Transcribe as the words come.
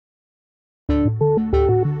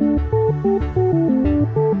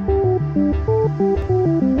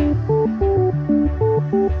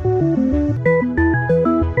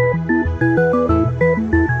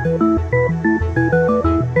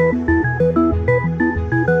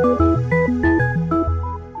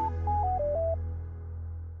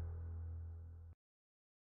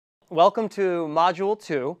welcome to Module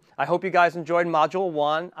 2. I hope you guys enjoyed Module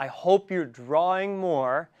 1. I hope you're drawing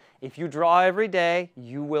more. If you draw every day,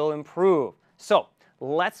 you will improve. So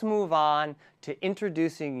let's move on to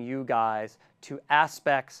introducing you guys to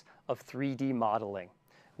aspects of 3D modeling.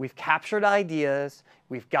 We've captured ideas.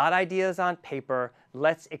 We've got ideas on paper.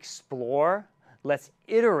 Let's explore, let's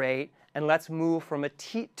iterate, and let's move from a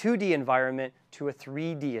 2D environment to a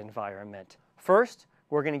 3D environment. First,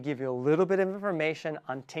 we're going to give you a little bit of information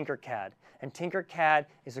on Tinkercad. And Tinkercad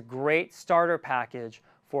is a great starter package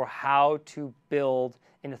for how to build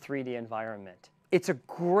in a 3D environment. It's a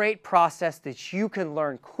great process that you can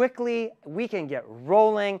learn quickly, we can get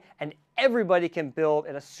rolling, and everybody can build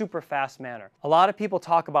in a super fast manner. A lot of people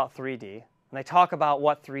talk about 3D, and they talk about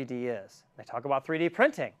what 3D is. They talk about 3D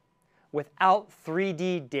printing. Without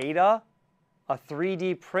 3D data, a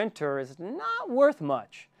 3D printer is not worth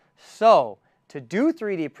much. So, to do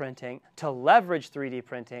 3D printing, to leverage 3D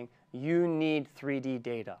printing, you need 3D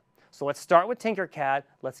data. So let's start with Tinkercad.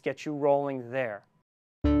 Let's get you rolling there.